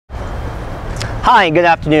Hi, good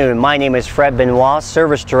afternoon. My name is Fred Benoit,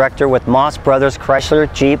 Service Director with Moss Brothers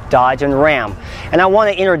Chrysler, Jeep, Dodge, and Ram. And I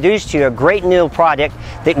want to introduce to you a great new product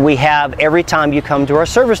that we have every time you come to our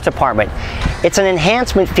service department. It's an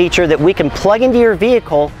enhancement feature that we can plug into your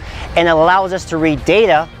vehicle and it allows us to read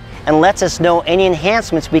data and lets us know any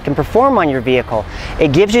enhancements we can perform on your vehicle.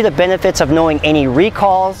 It gives you the benefits of knowing any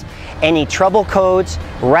recalls, any trouble codes,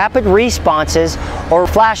 rapid responses, or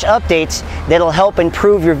flash updates that'll help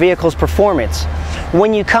improve your vehicle's performance.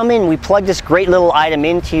 When you come in, we plug this great little item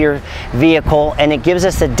into your vehicle and it gives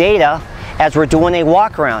us the data as we're doing a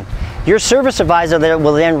walk around. Your service advisor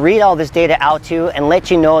will then read all this data out to you and let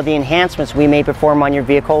you know the enhancements we may perform on your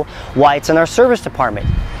vehicle while it's in our service department.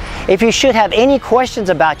 If you should have any questions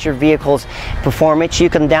about your vehicle's performance, you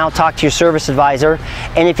can now talk to your service advisor.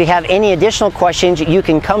 And if you have any additional questions, you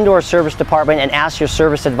can come to our service department and ask your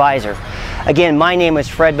service advisor. Again, my name is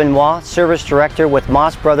Fred Benoit, Service Director with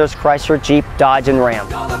Moss Brothers Chrysler, Jeep, Dodge, and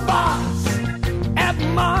Ram.